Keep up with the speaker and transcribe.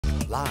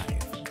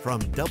Live from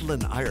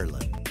Dublin,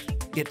 Ireland,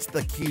 it's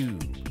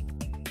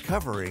theCUBE,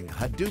 covering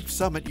Hadoop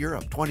Summit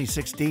Europe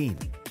 2016.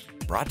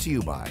 Brought to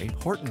you by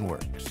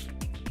Hortonworks.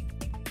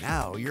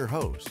 Now your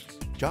hosts,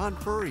 John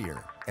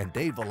Furrier and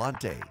Dave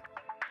Vellante.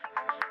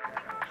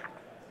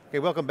 Okay,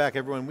 welcome back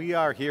everyone. We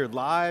are here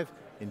live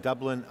in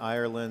Dublin,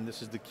 Ireland.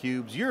 This is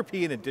theCUBE's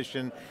European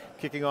edition,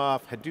 kicking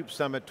off Hadoop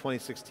Summit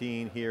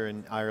 2016 here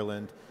in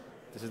Ireland.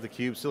 This is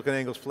theCUBE,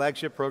 SiliconANGLE's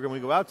flagship program. We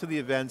go out to the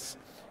events,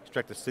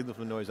 extract the signal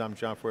from the noise. I'm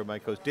John Furrier, my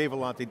co-host Dave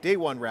Vellante. Day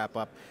one wrap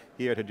up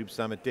here at Hadoop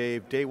Summit.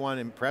 Dave, day one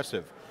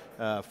impressive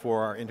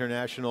for our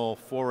international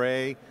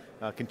foray,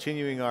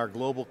 continuing our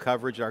global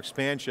coverage, our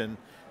expansion.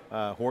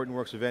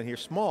 Hortonworks event here,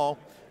 small.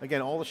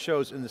 Again, all the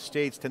shows in the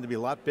States tend to be a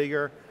lot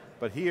bigger,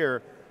 but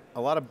here,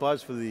 a lot of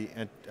buzz for the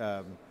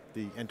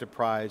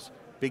enterprise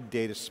big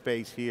data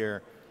space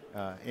here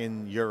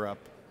in Europe.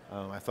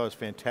 I thought it was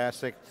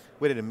fantastic.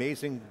 We had an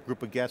amazing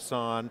group of guests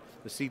on,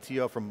 the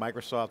CTO from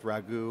Microsoft,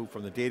 Raghu,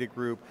 from the data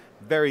group,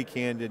 very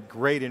candid,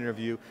 great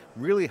interview,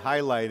 really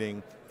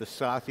highlighting the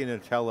Satya and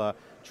Nadella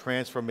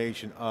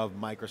transformation of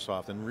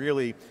Microsoft and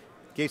really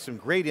gave some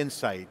great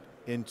insight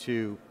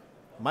into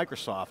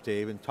Microsoft,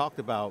 Dave, and talked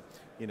about,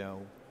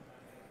 kind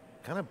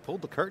of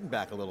pulled the curtain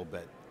back a little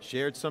bit,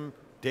 shared some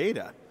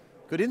data,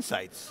 good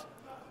insights.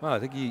 Well, I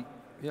think he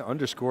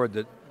underscored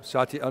that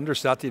under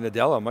Satya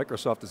Nadella,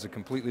 Microsoft is a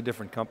completely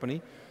different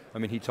company. I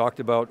mean, he talked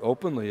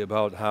openly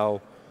about how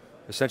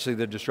essentially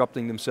they're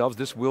disrupting themselves.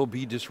 This will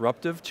be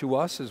disruptive to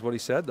us, is what he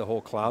said, the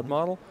whole cloud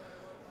model.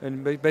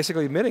 And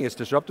basically admitting it's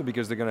disruptive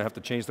because they're going to have to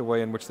change the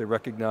way in which they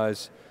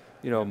recognize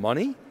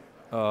money.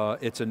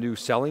 It's a new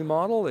selling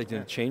model. They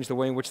can change the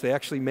way in which they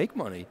actually make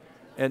money.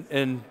 But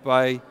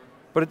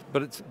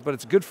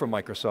it's good for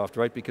Microsoft,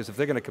 right? Because if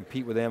they're going to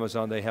compete with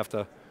Amazon, they have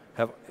to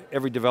have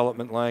every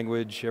development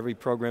language, every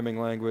programming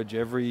language,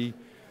 every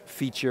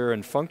feature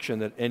and function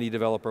that any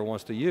developer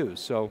wants to use.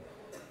 So,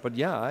 but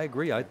yeah, I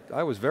agree.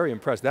 I was very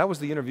impressed. That was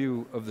the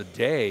interview of the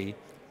day,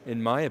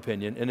 in my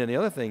opinion. And then the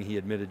other thing he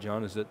admitted,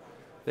 John, is that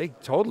they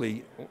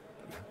totally,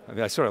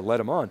 I sort of led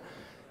him on,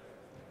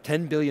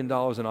 $10 billion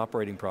in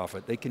operating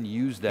profit. They can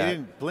use that. He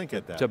didn't blink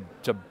at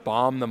that. To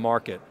bomb the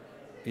market.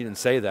 He didn't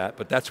say that,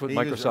 but that's what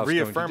Microsoft's going to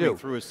do. Reaffirming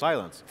through his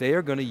silence. They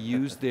are going to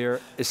use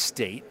their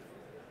estate.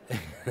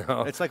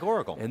 It's like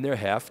Oracle. And their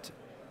heft.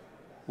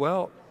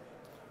 Well.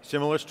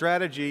 Similar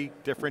strategy,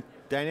 different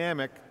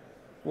dynamic.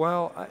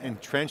 Well.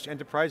 Entrenched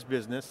enterprise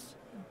business.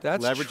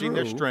 That's leveraging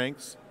their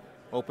strengths,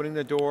 opening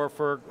the door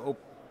for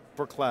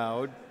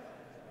cloud.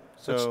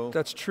 So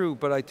that's true,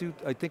 but I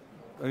think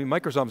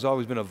Microsoft's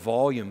always been a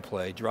volume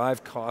play,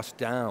 drive costs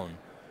down,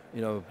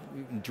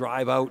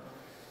 drive out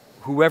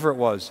whoever it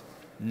was,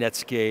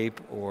 Netscape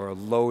or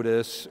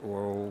Lotus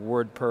or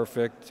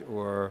WordPerfect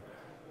or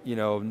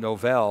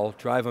Novell,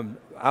 drive them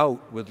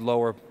out with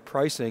lower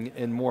pricing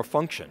and more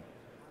function.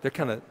 They're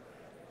kind of,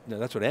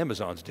 that's what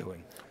Amazon's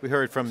doing. We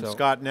heard from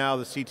Scott now,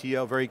 the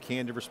CTO, very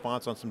candid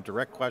response on some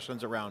direct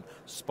questions around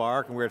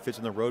Spark and where it fits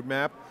in the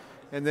roadmap.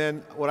 And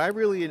then what I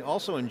really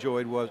also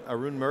enjoyed was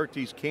Arun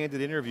Murthy's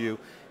candid interview.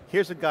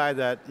 Here's a guy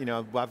that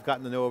I've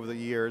gotten to know over the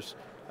years.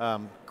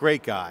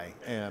 Great guy,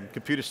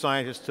 computer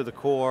scientist to the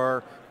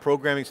core,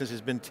 programming since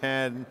he's been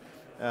 10,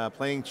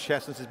 playing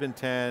chess since he's been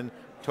 10,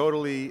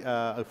 totally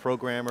a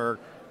programmer,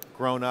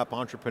 grown up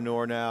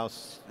entrepreneur now,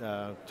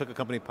 took a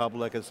company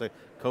public as a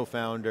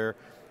co-founder.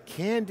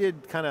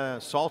 Candid, kind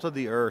of salt of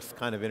the earth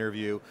kind of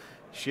interview,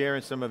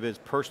 sharing some of his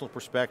personal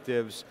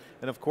perspectives,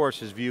 and of course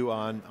his view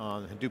on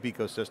Hadoop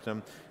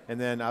ecosystem. And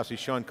then obviously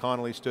Sean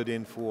Connolly stood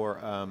in for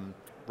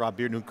Rob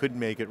Bearden, who couldn't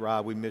make it.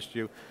 Rob, we missed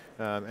you.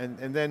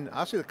 And then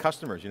obviously the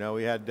customers,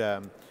 we had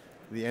the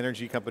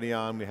energy company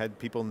on, we had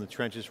people in the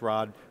trenches,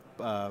 Rod,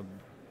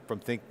 from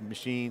Think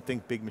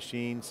Big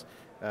Machines,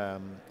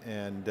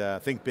 and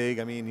Think Big.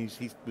 I mean,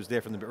 he was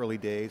there from the early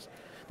days.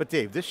 But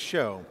Dave, this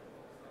show,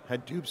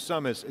 Hadoop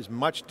Summit, is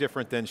much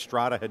different than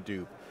Strata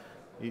Hadoop.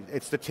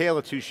 It's the tale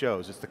of two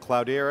shows. It's the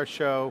CloudEra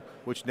show,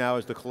 which now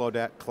is the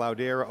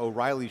CloudEra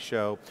O'Reilly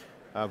show,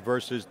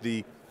 versus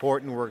the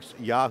Hortonworks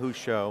Yahoo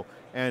show.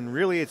 And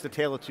really it's the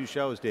tale of two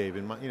shows, Dave.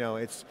 And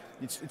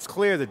it's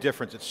clear the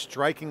difference. It's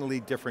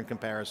strikingly different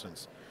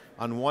comparisons.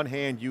 On one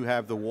hand, you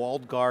have the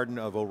walled garden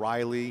of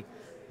O'Reilly.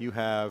 You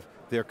have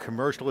their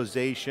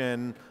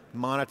commercialization,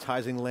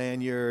 monetizing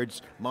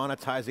lanyards,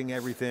 monetizing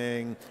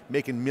everything,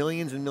 making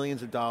millions and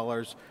millions of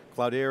dollars.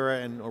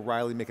 CloudEra and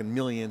O'Reilly making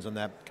millions on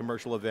that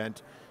commercial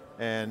event.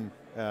 And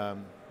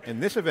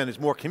this event is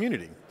more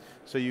community.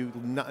 So you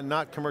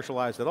not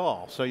commercialized at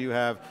all. So you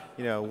have,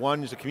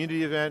 one is a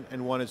community event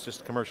and one is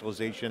just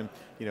commercialization,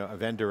 a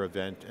vendor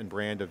event and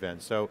brand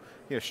event. So,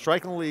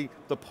 strikingly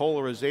the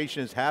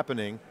polarization is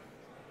happening,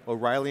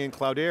 O'Reilly and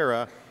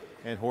CloudEra,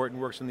 and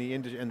Hortonworks in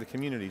the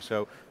community.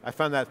 So I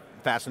found that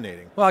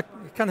fascinating. Well, I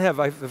kind of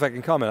have, if I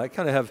can comment, I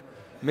kind of have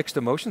mixed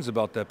emotions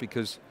about that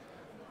because,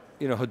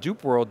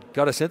 Hadoop World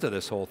got us into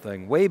this whole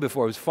thing way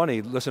before. It was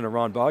funny, listen to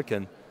Ron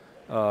Bodkin.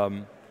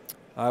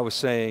 I was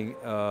saying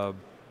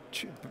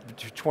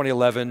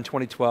 2011,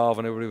 2012,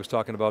 and everybody was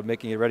talking about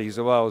making it ready. He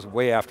said, well, it was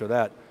way after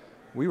that.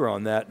 We were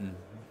on that in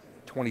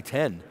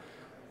 2010.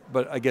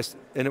 But I guess,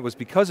 and it was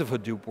because of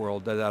Hadoop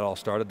World that all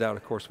started. That,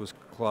 of course, was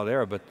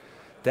CloudEra, but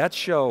that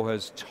show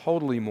has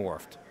totally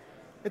morphed.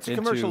 It's a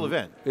commercial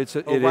event. It is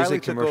a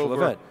commercial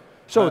event.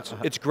 So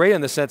it's great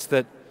in the sense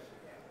that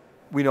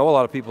we know a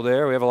lot of people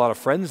there, we have a lot of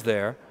friends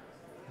there,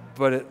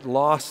 but it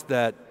lost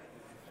that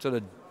sort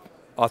of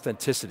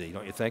authenticity,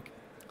 don't you think?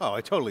 Oh,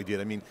 it totally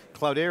did. I mean,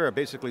 CloudEra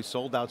basically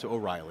sold out to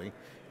O'Reilly,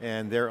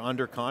 and they're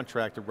under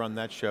contract to run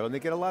that show, and they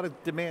get a lot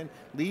of demand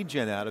lead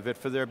gen out of it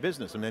for their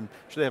business. I mean,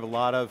 sure they have a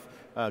lot of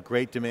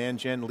great demand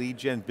gen, lead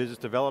gen, business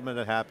development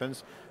that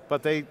happens,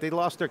 but they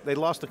lost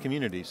the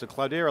community. So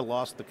CloudEra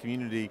lost the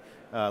community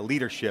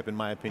leadership, in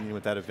my opinion,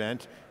 with that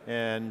event,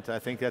 and I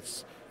think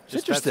that's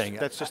just interesting.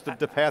 That's just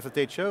the path that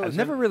they chose. I've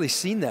never really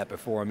seen that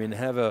before. I mean,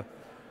 have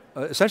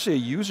essentially a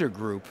user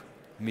group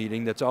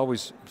meeting that's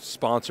always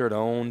sponsored,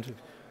 owned.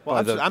 Well,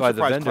 I'm surprised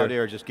vendor.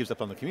 CloudEra just gives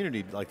up on the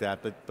community like that,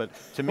 but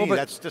to me,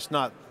 that's just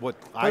not what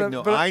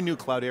I knew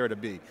CloudEra to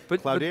be.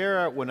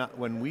 CloudEra,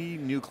 when we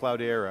knew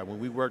CloudEra, when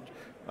we worked,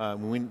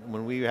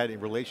 when we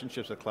had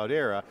relationships at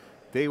CloudEra,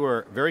 they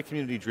were very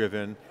community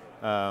driven,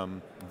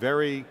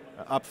 very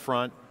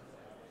upfront,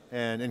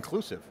 and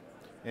inclusive.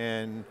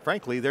 And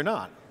frankly, they're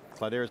not.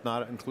 CloudEra is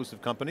not an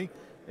inclusive company,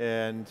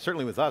 and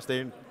certainly with us,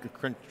 they're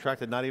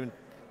contracted they're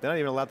not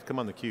even allowed to come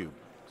on theCUBE.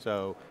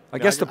 So I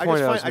guess the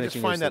point I just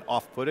find that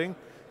off-putting.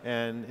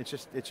 And it's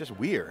just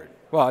weird.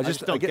 Well, I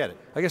just don't get it.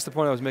 I guess the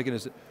point I was making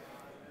is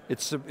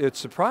that it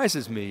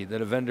surprises me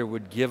that a vendor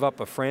would give up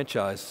a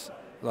franchise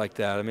like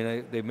that. I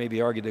mean, they maybe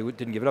argued they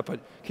didn't give it up,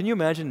 but can you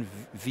imagine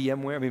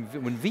VMware? I mean,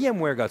 when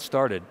VMware got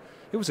started,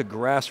 it was a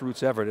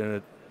grassroots effort, and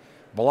it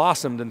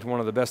blossomed into one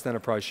of the best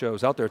enterprise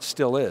shows out there. It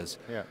still is.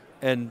 Yeah.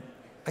 And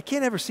I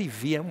can't ever see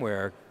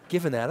VMware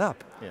giving that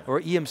up. Yeah.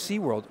 Or EMC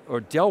World, or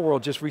Dell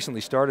World just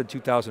recently started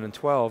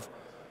 2012.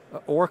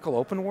 Oracle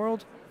Open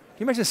World.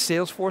 Can you imagine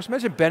Salesforce?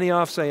 Imagine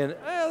Benioff saying,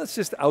 let's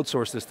just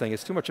outsource this thing.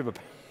 It's too much of a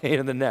pain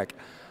in the neck.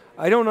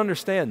 I don't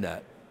understand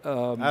that. I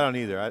don't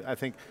either. I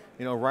think,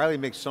 O'Reilly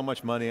makes so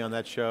much money on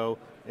that show.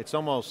 It's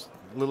almost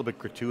a little bit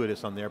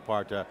gratuitous on their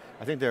part. I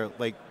think they're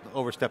like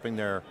overstepping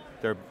their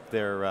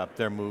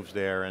moves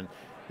there. And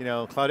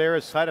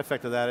CloudEra's side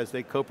effect of that is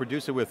they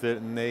co-produce it with it,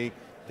 and they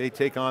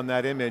take on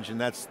that image, and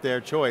that's their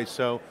choice.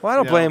 So, well, I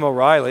don't blame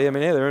O'Reilly. I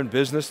mean, hey, they're in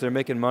business, they're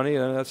making money,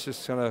 and that's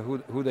just kind of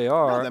who they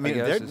are. No, I mean,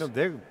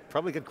 they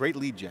probably get great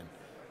lead gen.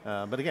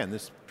 But again,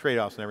 there's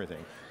trade-offs and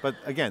everything. But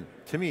again,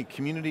 to me,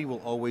 community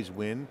will always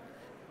win.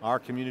 Our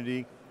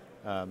community,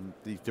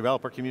 the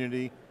developer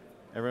community,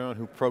 everyone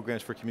who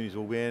programs for communities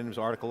will win. There's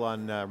an article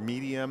on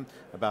Medium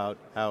about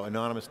how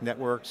anonymous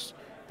networks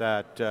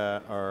that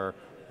are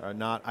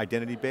not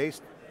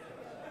identity-based,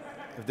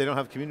 if they don't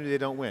have community, they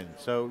don't win.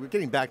 So we're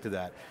getting back to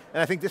that.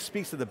 And I think this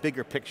speaks to the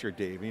bigger picture,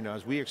 Dave.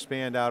 As we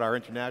expand out our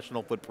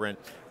international footprint,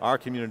 our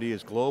community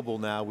is global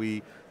now.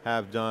 We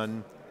have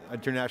done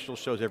international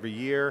shows every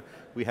year.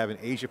 We have an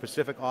Asia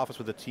Pacific office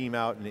with a team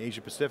out in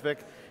Asia Pacific.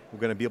 We're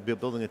going to be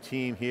building a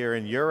team here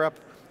in Europe,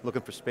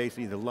 looking for space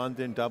in either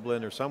London,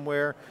 Dublin, or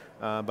somewhere.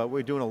 But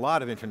we're doing a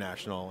lot of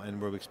international,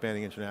 and we're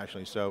expanding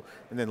internationally. So,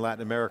 and then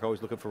Latin America,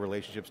 always looking for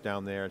relationships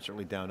down there, and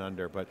certainly down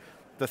under. But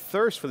the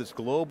thirst for this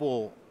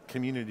global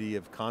community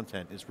of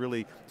content is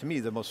really, to me,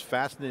 the most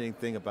fascinating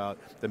thing about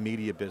the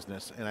media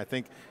business. And I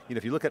think,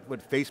 if you look at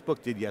what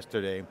Facebook did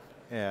yesterday,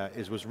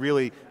 was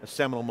really a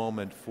seminal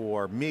moment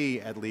for me,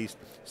 at least,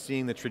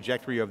 seeing the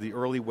trajectory of the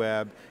early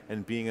web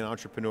and being an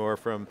entrepreneur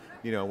from,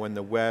 when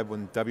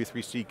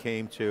W3C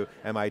came to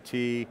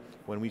MIT,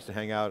 when we used to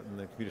hang out in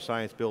the computer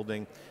science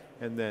building,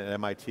 and then at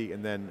MIT,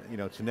 and then,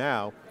 to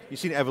now, you've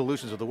seen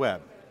evolutions of the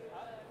web.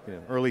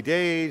 Early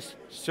days,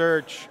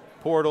 search,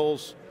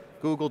 portals,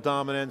 Google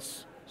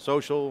dominance,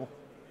 social,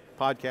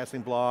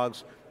 podcasting,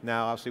 blogs,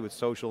 now obviously with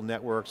social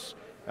networks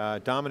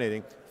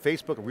dominating.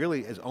 Facebook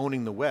really is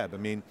owning the web. I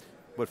mean,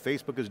 what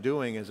Facebook is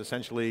doing is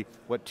essentially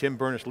what Tim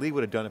Berners-Lee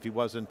would have done if he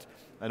wasn't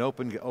an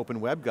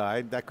open web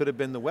guy. That could have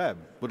been the web,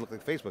 would look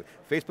like Facebook.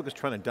 Facebook is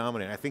trying to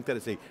dominate. I think that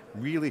is a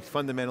really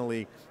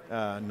fundamentally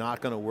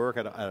not going to work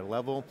at a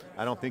level.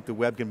 I don't think the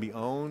web can be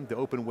owned. The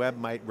open web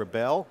might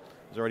rebel.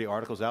 There's already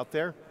articles out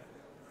there.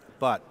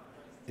 But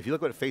if you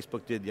look at what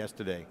Facebook did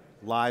yesterday,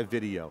 live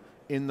video,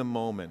 in the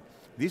moment.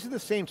 These are the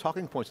same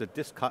talking points that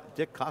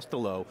Dick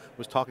Costolo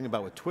was talking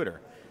about with Twitter.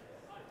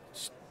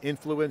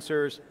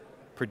 Influencers,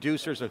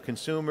 producers of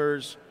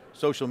consumers,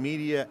 social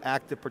media,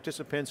 active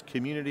participants,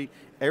 community,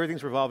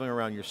 everything's revolving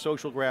around your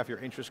social graph, your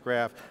interest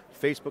graph.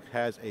 Facebook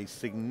has a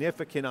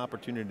significant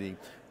opportunity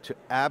to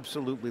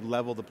absolutely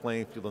level the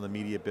playing field on the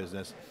media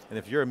business. And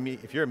if you're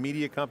a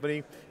media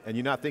company and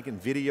you're not thinking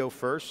video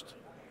first,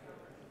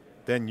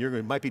 then you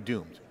might be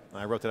doomed.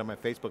 I wrote that on my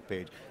Facebook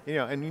page.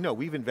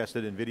 We've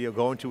invested in video,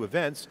 going to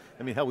events.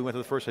 I mean, hell, we went to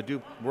the first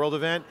Hadoop World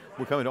event.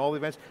 We're coming to all the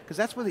events, because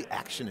that's where the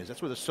action is.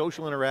 That's where the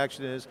social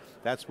interaction is.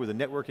 That's where the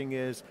networking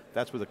is.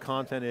 That's where the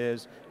content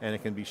is, and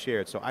it can be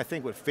shared. So I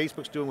think what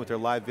Facebook's doing with their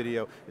live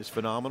video is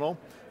phenomenal.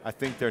 I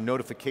think their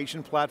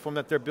notification platform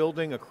that they're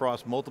building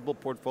across multiple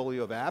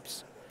portfolio of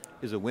apps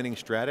is a winning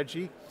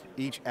strategy.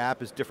 Each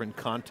app is different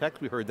context.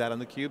 We heard that on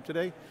theCUBE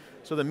today.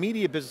 So the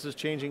media business is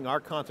changing, our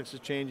context is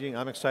changing.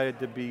 I'm excited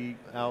to be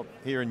out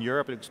here in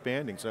Europe and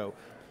expanding, so.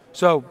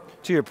 So,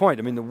 to your point,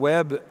 I mean, the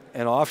web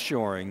and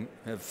offshoring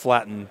have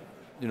flattened,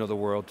 the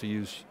world, to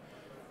use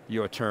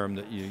your term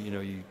that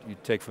you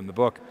take from the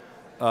book.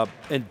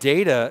 And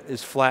data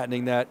is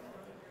flattening that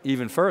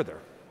even further.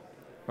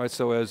 Right,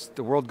 so as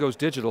the world goes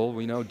digital,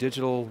 we know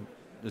digital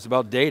is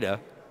about data,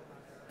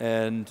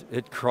 and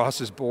it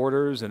crosses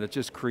borders, and it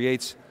just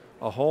creates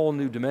a whole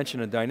new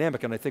dimension and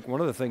dynamic. And I think one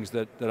of the things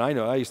that I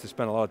know, I used to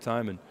spend a lot of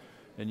time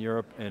in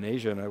Europe and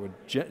Asia, and I would,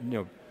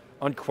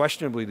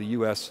 unquestionably the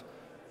US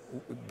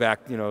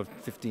back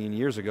 15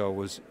 years ago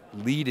was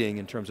leading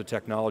in terms of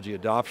technology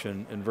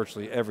adoption in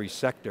virtually every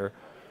sector.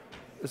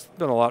 There's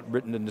been a lot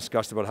written and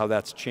discussed about how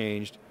that's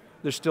changed.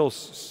 There's still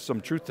some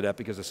truth to that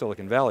because of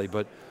Silicon Valley,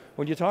 but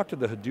when you talk to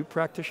the Hadoop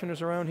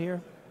practitioners around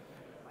here,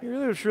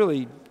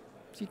 you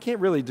can't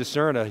really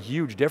discern a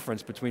huge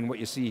difference between what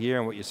you see here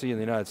and what you see in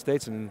the United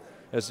States, and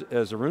as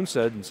Arun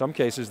said, in some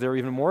cases they're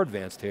even more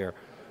advanced here.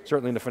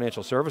 Certainly in the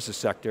financial services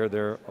sector,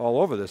 they're all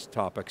over this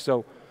topic.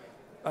 So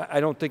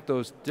I don't think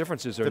those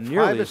differences are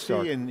nearly as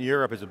stark. The privacy in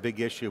Europe is a big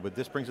issue, but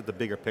this brings it the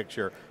bigger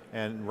picture.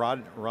 And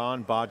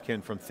Ron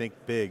Bodkin from Think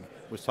Big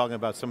was talking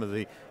about some of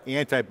the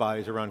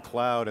antibodies around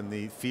cloud and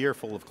the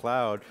fearful of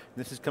cloud.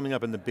 And this is coming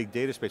up in the big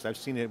data space. I've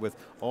seen it with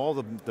all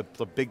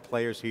the big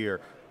players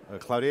here.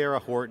 CloudEra,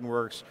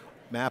 Hortonworks,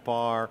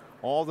 MapR,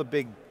 all the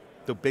big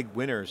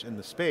winners in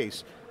the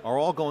space are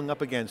all going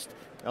up against,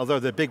 although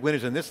the big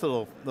winners in this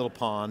little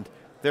pond,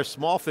 they're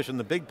small fish in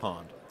the big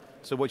pond.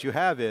 So what you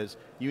have is,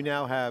 you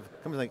now have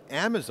companies like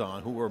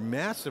Amazon, who were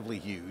massively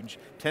huge,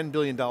 $10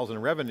 billion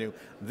in revenue,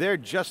 they're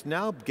just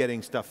now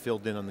getting stuff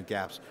filled in on the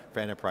gaps for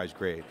enterprise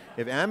grade.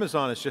 If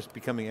Amazon is just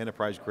becoming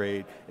enterprise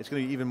grade, it's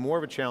going to be even more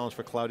of a challenge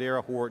for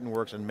CloudEra,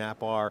 Hortonworks, and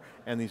MapR,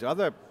 and these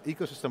other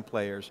ecosystem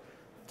players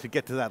to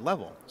get to that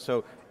level.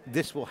 So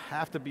this will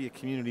have to be a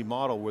community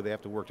model where they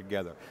have to work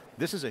together.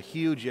 This is a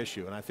huge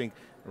issue, and I think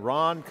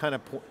Ron kind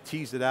of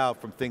teased it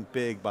out from Think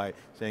Big by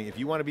saying, if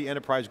you want to be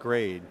enterprise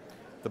grade,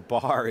 the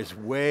bar is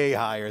way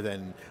higher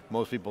than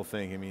most people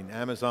think. I mean,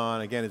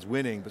 Amazon, again, is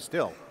winning, but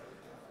still.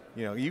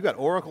 You got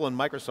Oracle and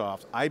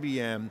Microsoft,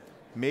 IBM,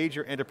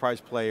 major enterprise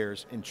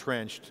players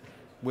entrenched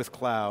with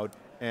cloud,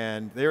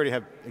 and they already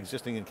have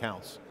existing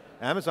accounts.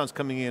 Amazon's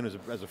coming in as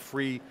a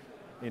free,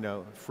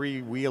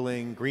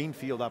 freewheeling,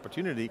 greenfield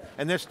opportunity,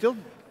 and they're still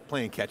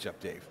playing catch up,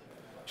 Dave.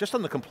 Just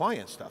on the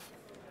compliance stuff.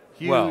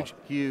 Huge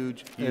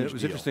it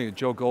was interesting that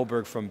Joe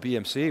Goldberg from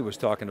BMC was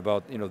talking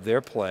about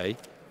their play,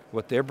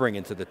 what they're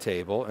bringing to the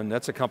table, and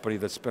that's a company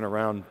that's been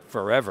around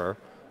forever,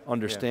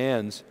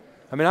 understands.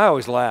 Yeah. I mean, I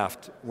always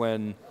laughed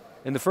when,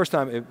 in the first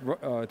time,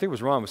 I think it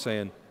was Ron was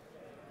saying,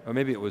 or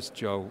maybe it was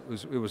Joe,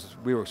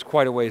 we were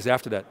quite a ways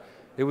after that.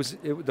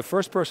 The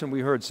first person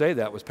we heard say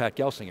that was Pat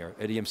Gelsinger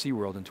at EMC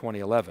World in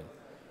 2011.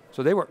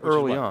 So they were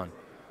early on.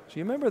 So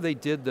you remember they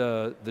did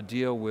the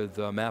deal with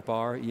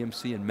MapR,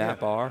 EMC and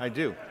MapR? Yeah, I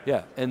do.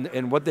 Yeah,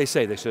 and what they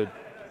say,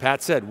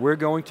 Pat said, we're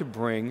going to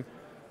bring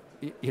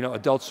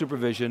adult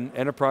supervision,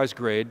 enterprise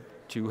grade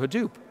to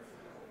Hadoop.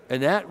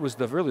 And that was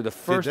really the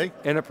first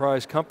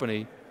enterprise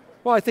company,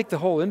 well, I think the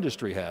whole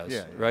industry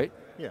has, right?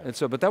 Yeah. And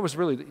so, but that was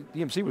really,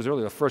 EMC was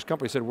really the first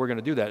company that said, we're going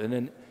to do that, and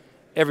then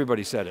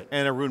everybody said it.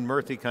 And Arun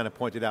Murthy kind of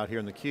pointed out here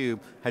in theCUBE,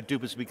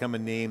 Hadoop has become a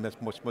name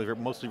that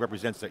mostly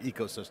represents their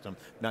ecosystem,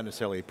 not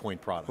necessarily a point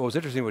product. Well, it was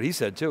interesting what he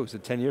said too. He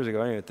said 10 years ago,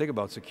 I didn't even think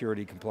about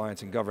security,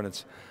 compliance, and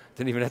governance.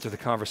 Didn't even enter the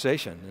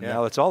conversation, and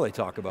now that's all they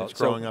talk about. It's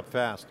growing up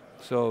fast.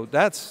 So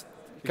that's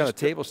kind of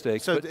table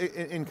stakes. So, so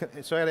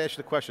I got to ask you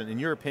the question, in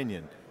your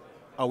opinion,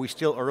 are we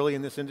still early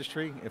in this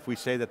industry? If we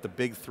say that the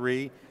big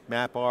three,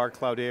 MapR,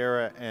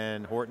 CloudEra,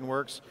 and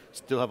Hortonworks,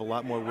 still have a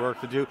lot more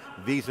work to do,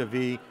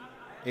 vis-a-vis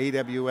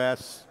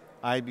AWS,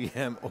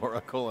 IBM,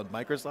 Oracle, and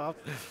Microsoft?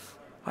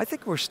 I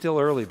think we're still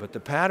early, but the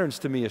patterns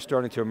to me are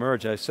starting to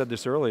emerge. I said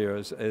this earlier,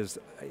 as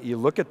you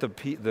look at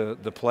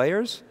the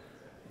players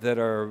that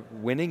are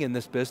winning in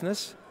this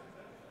business,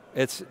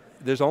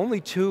 there's only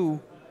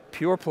two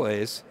pure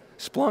plays,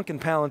 Splunk and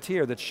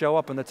Palantir, that show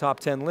up in the top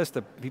 10 list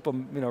of people,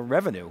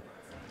 revenue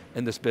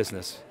in this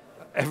business.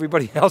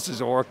 Everybody else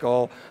is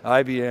Oracle,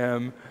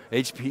 IBM,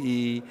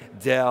 HPE,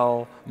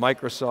 Dell,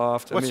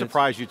 Microsoft. What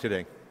surprised you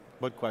today?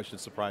 What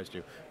questions surprised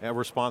you?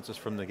 Responses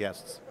from the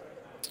guests.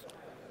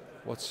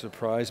 What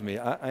surprised me?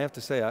 I have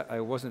to say, I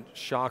wasn't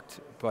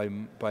shocked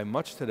by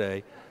much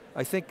today.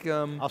 I think...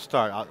 I'll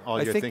start,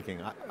 you're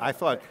thinking. I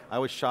thought I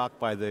was shocked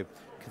by the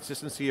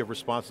consistency of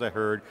responses I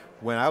heard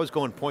when I was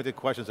going pointed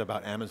questions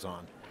about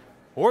Amazon.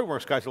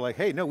 Hortonworks guys are like,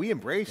 hey, no, we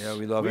embrace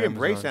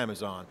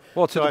Amazon.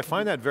 Well, so I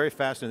find that very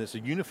fascinating. There's a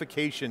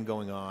unification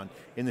going on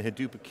in the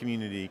Hadoop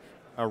community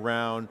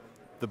around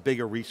the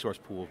bigger resource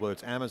pools, whether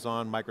it's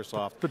Amazon,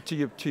 Microsoft. But to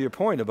your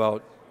point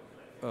about,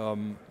 what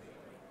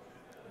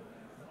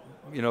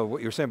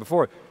you were saying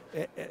before,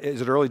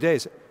 is it early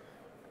days?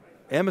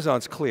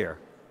 Amazon's clear.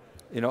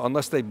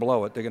 Unless they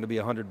blow it, they're going to be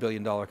a $100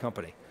 billion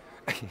company.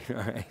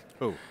 Right.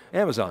 Who?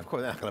 Amazon. Of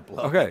course they're not going to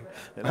blow it. Okay.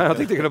 I don't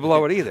think they're going to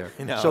blow it either.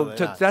 No, so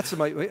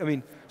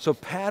so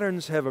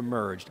patterns have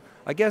emerged.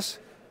 I guess,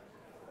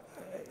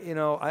 you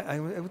know,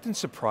 it didn't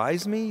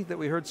surprise me that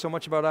we heard so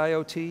much about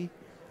IoT.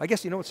 I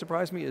guess, you know what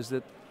surprised me is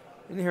that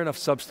I didn't hear enough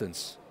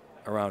substance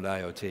around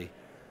IoT.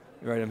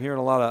 Right, I'm hearing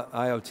a lot of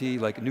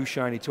IoT, like a new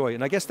shiny toy,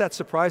 and I guess that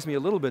surprised me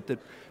a little bit that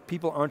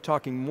people aren't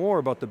talking more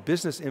about the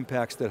business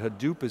impacts that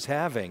Hadoop is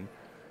having,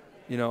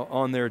 you know,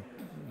 on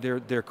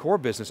their core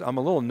business. I'm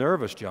a little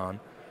nervous, John,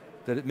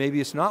 that maybe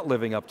it's not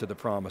living up to the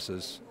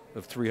promises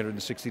of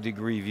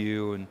 360-degree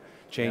view and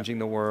changing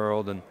the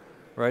world, and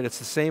right, it's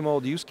the same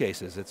old use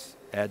cases. It's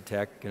ad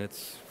tech and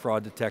it's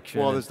fraud detection.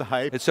 Well, there's the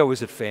hype. So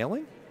is it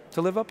failing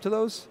to live up to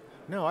those?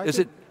 No, is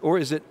it?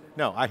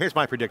 No, here's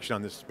my prediction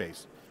on this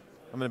space.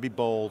 I'm going to be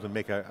bold and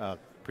make a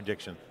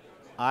prediction.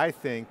 I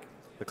think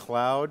the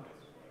cloud,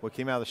 what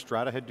came out of the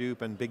Strata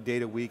Hadoop and Big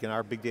Data Week and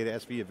our Big Data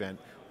SV event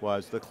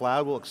was the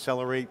cloud will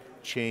accelerate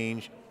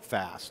change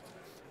fast.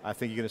 I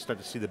think you're going to start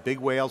to see the big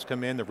whales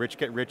come in, the rich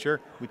get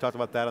richer. We talked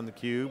about that on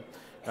theCUBE.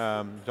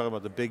 Talking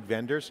about the big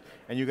vendors,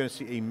 and you're going to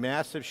see a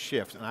massive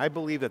shift. And I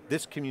believe that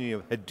this community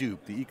of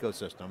Hadoop, the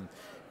ecosystem,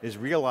 is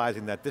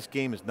realizing that this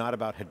game is not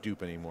about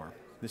Hadoop anymore.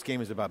 This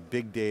game is about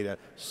big data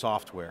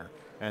software.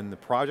 And the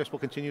projects will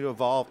continue to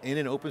evolve in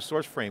an open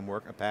source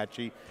framework,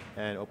 Apache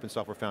and Open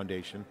Software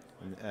Foundation.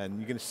 And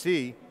you're going to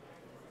see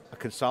a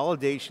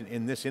consolidation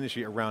in this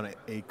industry around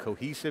a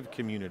cohesive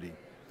community.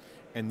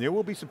 And there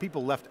will be some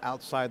people left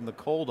outside in the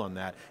cold on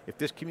that if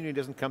this community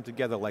doesn't come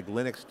together like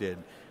Linux did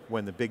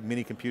when the big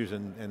mini computers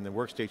and the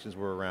workstations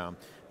were around.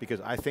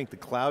 Because I think the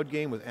cloud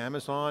game with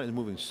Amazon is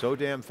moving so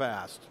damn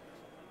fast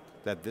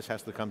that this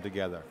has to come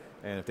together.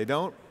 And if they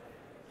don't.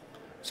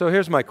 So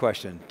here's my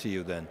question to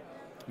you then.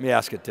 Let me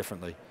ask it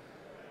differently.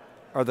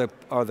 Are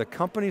the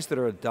companies that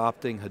are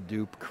adopting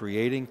Hadoop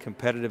creating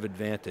competitive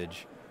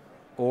advantage,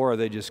 or are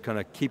they just kind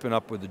of keeping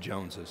up with the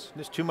Joneses?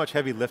 There's too much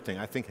heavy lifting.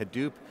 I think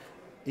Hadoop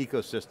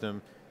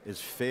ecosystem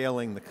is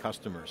failing the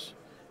customers.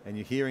 And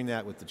you're hearing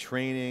that with the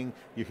training,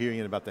 you're hearing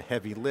it about the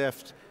heavy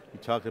lift, you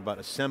talked about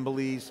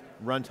assemblies,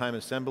 runtime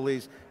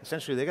assemblies.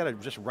 Essentially they got to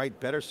just write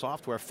better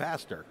software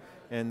faster.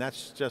 And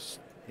that's just,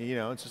 you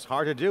know, it's just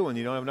hard to do when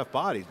you don't have enough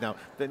bodies. Now,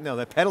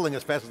 they're pedaling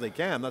as fast as they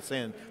can. I'm not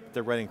saying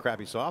they're writing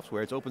crappy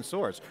software, it's open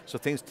source. So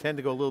things tend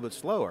to go a little bit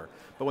slower.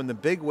 But when the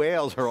big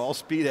whales are all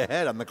speed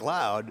ahead on the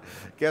cloud,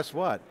 guess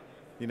what?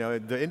 You know,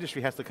 the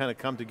industry has to kind of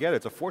come together.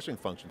 It's a forcing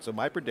function. So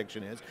my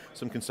prediction is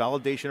some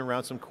consolidation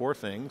around some core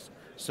things,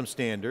 some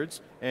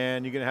standards,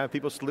 and you're going to have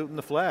people saluting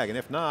the flag. And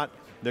if not,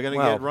 they're going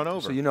to get run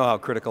over. So you know how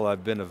critical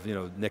I've been of, you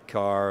know, Nick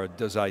Carr,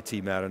 does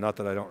IT matter? Not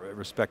that I don't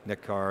respect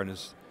Nick Carr and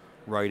his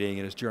writing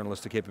and his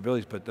journalistic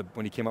capabilities, but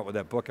when he came up with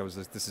that book, I was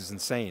like, this is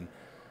insane.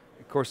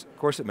 Of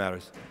course it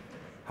matters.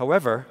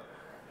 However,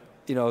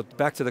 you know,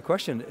 back to the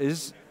question,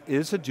 is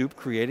Hadoop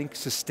creating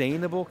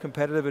sustainable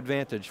competitive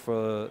advantage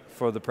for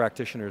the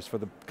practitioners, for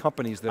the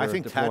companies that are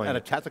deploying it? I think at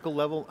a tactical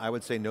level, I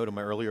would say no to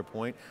my earlier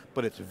point,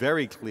 but it's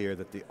very clear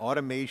that the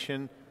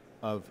automation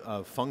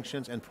of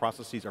functions and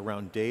processes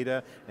around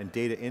data and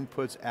data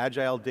inputs,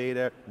 agile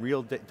data,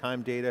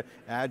 real-time data,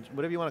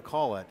 whatever you want to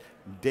call it,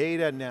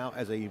 data now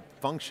as a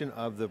function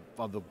of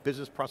the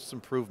business process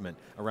improvement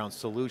around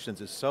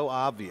solutions is so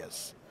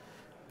obvious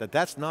that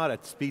that's not a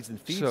speeds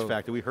and feeds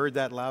factor. We heard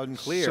that loud and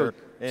clear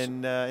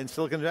in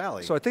Silicon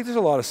Valley. So I think there's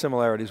a lot of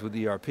similarities with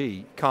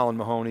ERP. Colin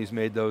Mahoney's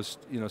made those,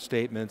 you know,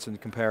 statements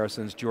and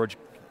comparisons. George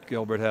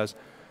Gilbert has.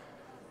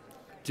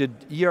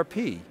 Did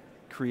ERP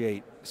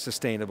create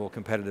sustainable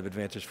competitive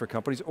advantage for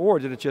companies, or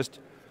did it just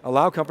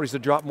allow companies to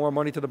drop more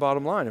money to the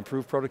bottom line,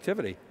 improve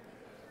productivity?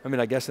 I mean,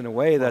 I guess in a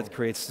way that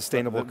creates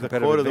sustainable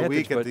competitive advantage. The quote of the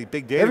week at the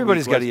Big Data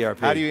everybody's week got ERP.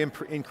 How do you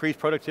increase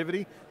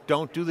productivity?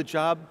 Don't do the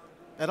job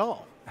at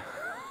all.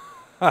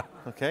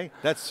 Okay,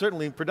 that's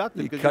certainly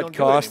productive. You cut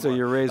costs or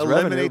you raise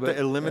revenue.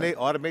 Eliminate,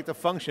 automate the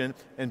function,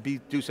 and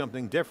do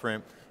something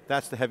different.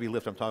 That's the heavy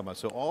lift I'm talking about.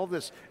 So all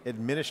this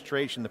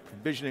administration, the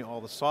provisioning,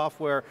 all the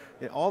software,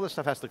 all this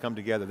stuff has to come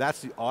together. That's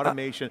the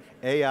automation,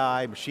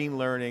 AI, machine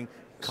learning,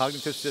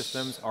 cognitive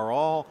systems are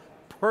all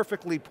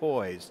perfectly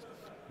poised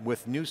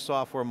with new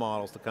software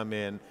models to come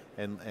in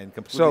and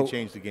completely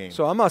change the game.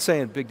 So I'm not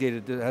saying big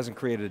data hasn't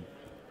created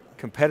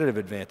competitive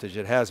advantage,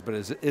 it has, but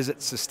is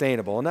it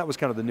sustainable? And that was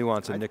kind of the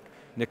nuance in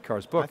Nick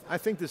Carr's book. I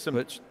think there's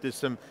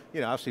some,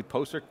 you know, obviously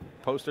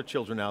poster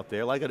children out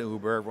there, like an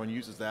Uber, everyone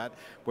uses that,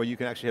 where you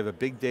can actually have a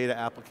big data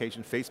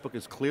application. Facebook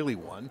is clearly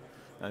one.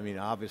 I mean,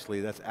 obviously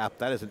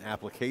that is an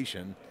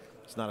application.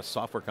 It's not a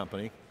software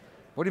company.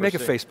 What do you make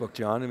of Facebook,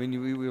 John? I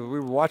mean, we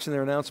were watching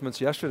their announcements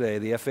yesterday,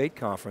 the F8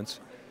 conference.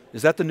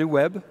 Is that the new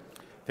web?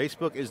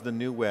 Facebook is the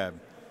new web.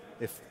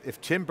 If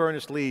Tim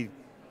Berners-Lee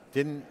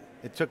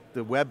it took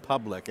the web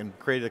public and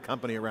created a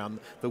company around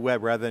the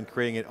web rather than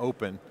creating it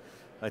open,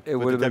 with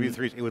the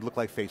W3s, it would look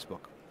like Facebook.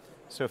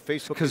 So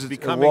Facebook is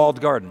becoming a walled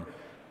garden.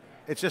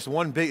 It's just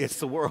it's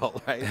the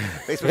world, right?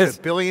 Facebook has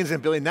billions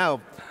and billions. Now,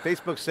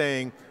 Facebook's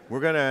saying, we're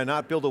going to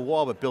not build a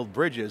wall, but build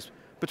bridges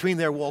between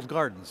their walled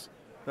gardens.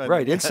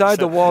 Right, inside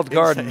the walled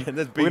garden,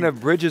 we're going to have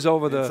bridges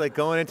over the river. It's like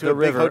going into a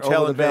big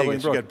hotel in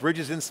Vegas. You got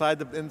bridges inside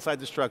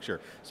the structure.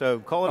 So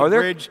call it a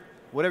bridge,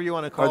 whatever you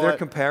want to call it. Are there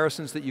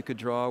comparisons that you could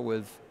draw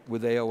with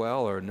with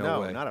AOL or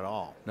no way? No, not at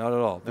all. Not at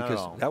all, Not at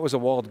because all. that was a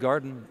walled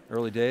garden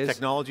early days.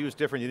 Technology was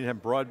different, you didn't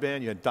have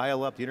broadband, you had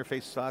dial-up, the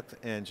interface sucked,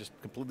 and just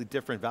completely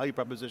different value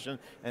proposition,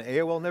 and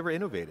AOL never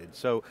innovated.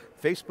 So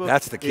Facebook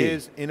That's the key.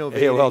 is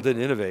innovating. AOL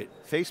didn't innovate.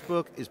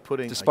 Facebook is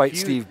putting Despite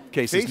Steve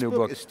Case's new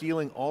book. Facebook is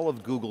stealing all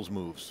of Google's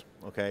moves,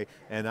 okay?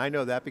 And I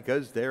know that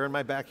because they're in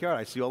my backyard.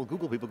 I see all the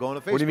Google people going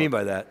to Facebook. What do you mean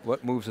by that?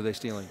 What moves are they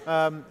stealing?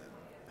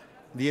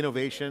 The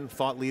innovation,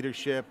 thought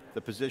leadership,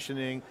 the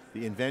positioning,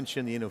 the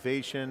invention, the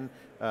innovation,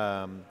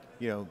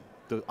 you know,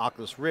 the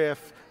Oculus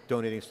Rift,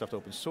 donating stuff to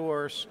open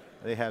source.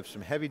 They have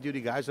some heavy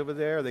duty guys over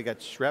there. They got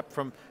Shrep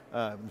from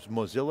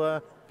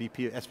Mozilla,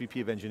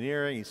 SVP of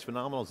engineering. He's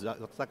phenomenal.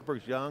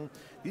 Zuckerberg's young.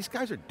 These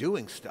guys are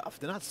doing stuff.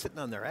 They're not sitting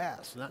on their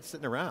ass. They're not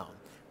sitting around.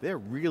 They're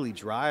really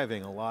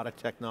driving a lot of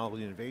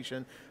technology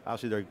innovation.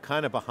 Obviously they're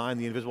kind of behind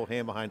the invisible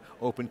hand behind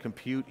open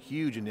compute,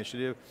 huge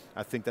initiative.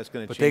 I think that's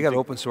going to change. But they got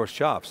open source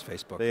chops,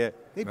 Facebook.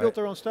 They built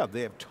their own stuff.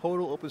 They have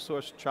total open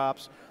source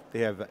chops. They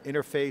have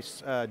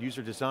interface,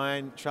 user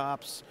design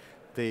chops.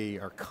 They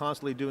are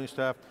constantly doing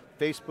stuff.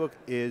 Facebook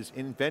is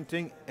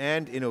inventing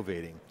and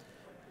innovating.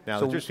 Now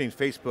the difference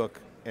between Facebook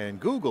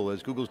and Google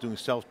is Google's doing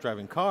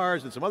self-driving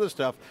cars and some other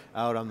stuff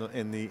out on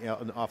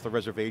off the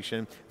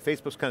reservation.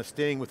 Facebook's kind of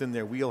staying within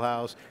their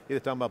wheelhouse. They're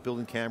talking about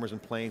building cameras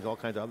and planes, all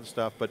kinds of other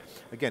stuff. But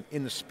again,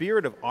 in the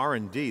spirit of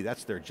R&D,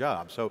 that's their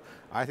job. So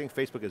I think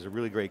Facebook is a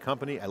really great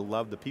company. I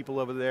love the people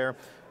over there.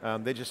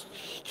 They're just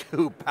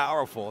too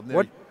powerful.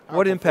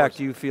 What impact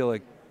do you feel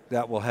like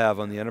that will have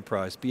on the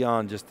enterprise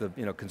beyond just the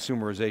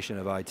consumerization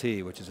of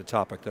IT, which is a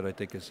topic that I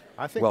think is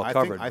well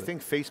covered? I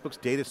think Facebook's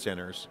data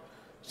centers,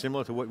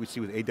 similar to what we see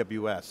with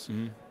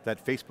AWS,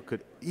 that Facebook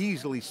could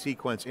easily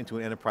sequence into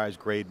an enterprise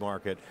grade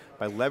market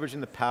by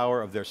leveraging the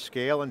power of their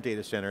scale and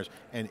data centers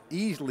and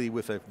easily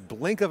with a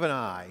blink of an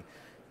eye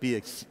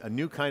be a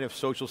new kind of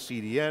social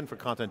CDN for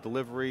content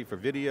delivery, for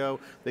video.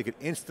 They could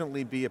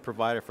instantly be a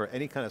provider for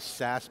any kind of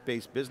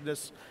SaaS-based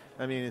business.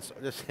 I mean,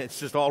 it's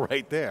just all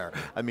right there.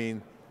 I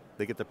mean,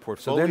 they get the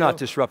portfolio. So they're not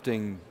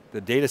disrupting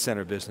the data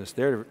center business,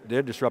 they're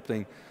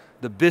disrupting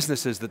the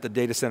businesses that the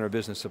data center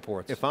business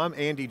supports. If I'm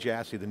Andy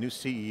Jassy, the new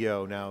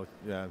CEO now,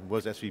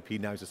 was SVP,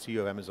 now he's the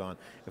CEO of Amazon.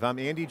 If I'm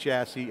Andy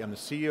Jassy, I'm the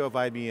CEO of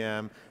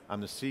IBM,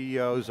 I'm the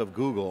CEOs of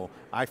Google,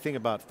 I think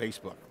about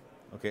Facebook,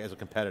 okay, as a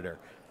competitor.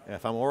 And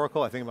if I'm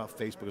Oracle, I think about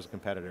Facebook as a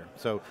competitor.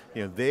 So,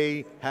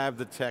 they have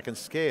the tech and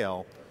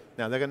scale.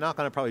 Now, they're not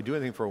going to probably do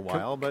anything for a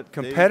while, but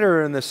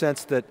competitor in the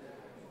sense that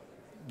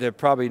they're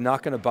probably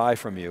not going to buy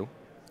from you,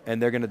 and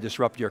they're going to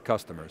disrupt your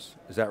customers.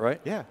 Is that right?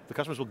 Yeah, the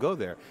customers will go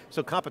there.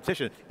 So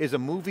competition, is a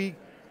movie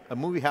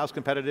house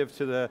competitive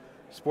to the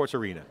sports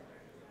arena?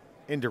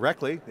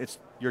 Indirectly, it's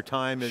your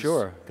time is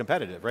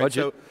competitive, right?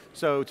 Budget.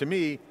 So to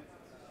me,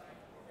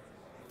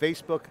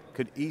 Facebook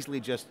could easily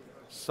just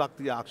suck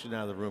the oxygen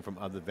out of the room from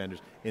other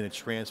vendors in a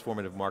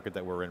transformative market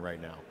that we're in right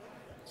now.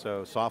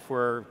 So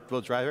software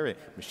will drive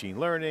everything. Machine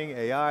learning,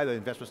 AI, the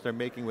investments they're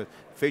making with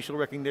facial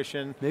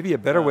recognition. Maybe a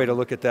better way to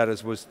look at that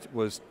is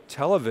was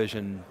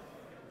television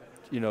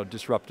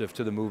disruptive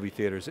to the movie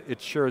theaters?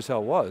 It sure as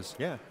hell was.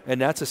 Yeah. And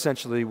that's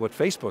essentially what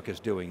Facebook is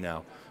doing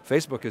now.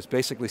 Facebook is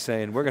basically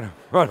saying, we're going to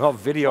run all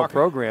video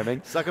programming.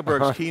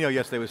 Zuckerberg's keynote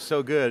yesterday was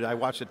so good. I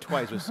watched it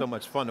twice. It was so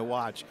much fun to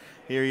watch.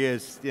 Here he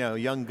is,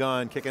 young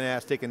gun, kicking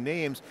ass, taking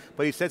names,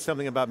 but he said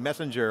something about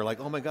Messenger, like,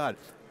 oh my God,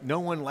 no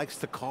one likes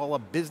to call a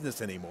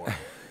business anymore.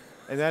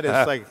 And that is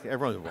like,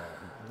 everyone's,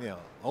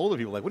 older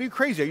people are like, what are you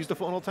crazy? I use the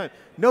phone all the time.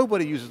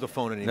 Nobody uses the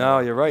phone anymore. No,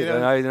 you're right.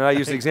 And I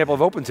use the example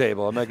of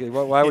OpenTable. I'm like,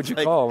 why would you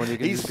call when you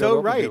can He's just so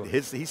go to right.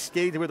 OpenTable? He's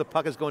skating to where the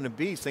puck is going to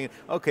be, saying,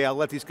 okay, I'll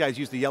let these guys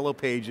use the yellow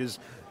pages.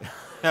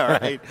 All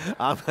right,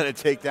 I'm going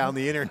to take down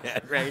the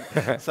internet,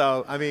 right?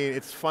 So, I mean,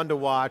 it's fun to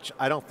watch.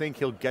 I don't think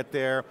he'll get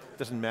there.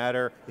 Doesn't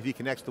matter. If he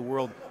connects the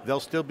world,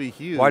 they'll still be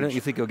huge. Why don't you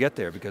think he'll get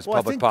there? Because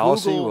public I think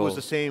policy Google was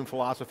the same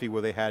philosophy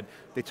where they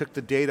took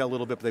the data a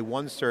little bit, but they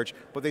won search,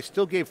 but they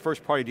still gave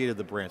first-party data to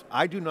the brands.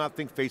 I do not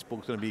think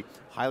Facebook's going to be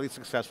highly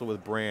successful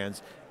with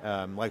brands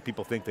like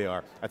people think they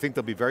are. I think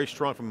they'll be very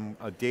strong from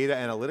a data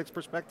analytics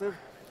perspective,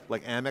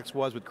 like Amex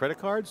was with credit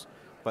cards,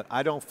 but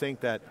I don't think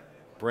that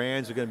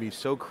brands are going to be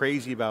so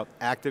crazy about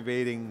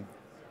activating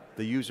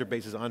the user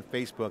bases on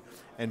Facebook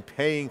and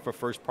paying for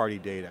first-party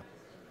data.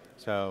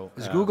 So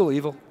is Google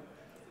evil?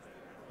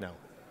 No.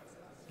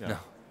 No.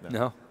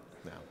 No.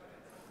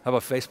 How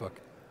about Facebook?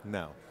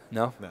 No.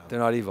 No? No. They're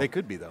not evil. They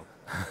could be though.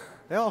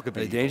 They all could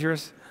be. Are they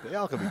dangerous? They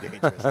all could be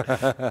dangerous.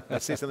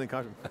 Let's say something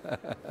caution.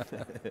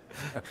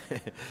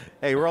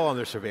 Hey, we're all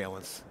under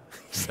surveillance.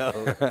 So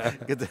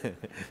get the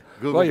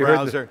Google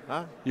browser.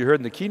 You heard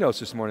in the keynotes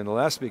this morning, the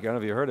last speaker, I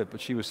don't know if you heard it, but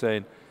she was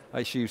saying,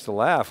 she used to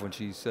laugh when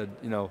she said,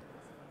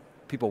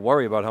 people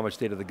worry about how much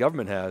data the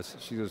government has.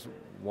 She goes,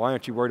 why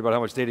aren't you worried about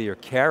how much data your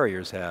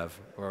carriers have?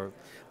 Or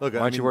why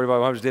aren't you worried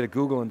about how much data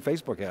Google and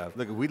Facebook have?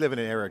 Look, we live in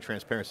an era of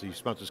transparency. You're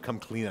supposed to just come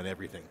clean on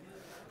everything,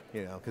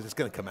 because it's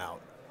going to come out.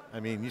 I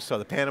mean, you saw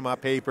the Panama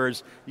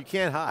Papers. You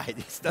can't hide.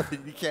 It's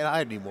nothing, you can't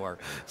hide anymore.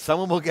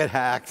 Someone will get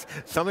hacked.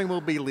 Something will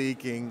be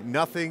leaking.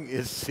 Nothing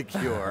is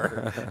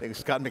secure. I think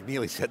Scott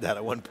McNeely said that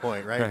at one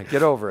point, right?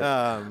 Get over it.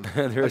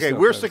 Okay,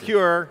 we're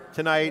secure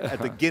tonight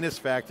at the Guinness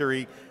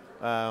Factory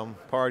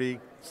party.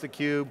 It's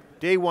theCUBE,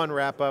 day one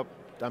wrap up.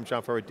 I'm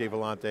John Furrier, Dave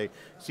Vellante.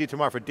 See you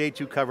tomorrow for day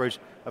 2 coverage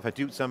of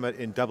Hadoop Summit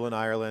in Dublin,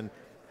 Ireland.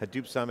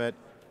 Hadoop Summit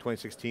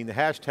 2016. The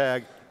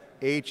hashtag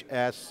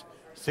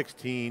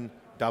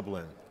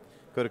HS16Dublin.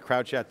 Go to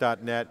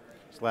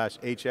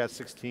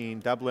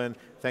crowdchat.net/HS16Dublin.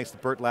 Thanks to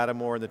Bert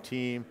Lattimore and the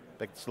team,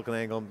 back at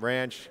SiliconANGLE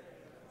Ranch.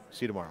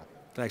 See you tomorrow.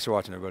 Thanks for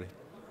watching, everybody.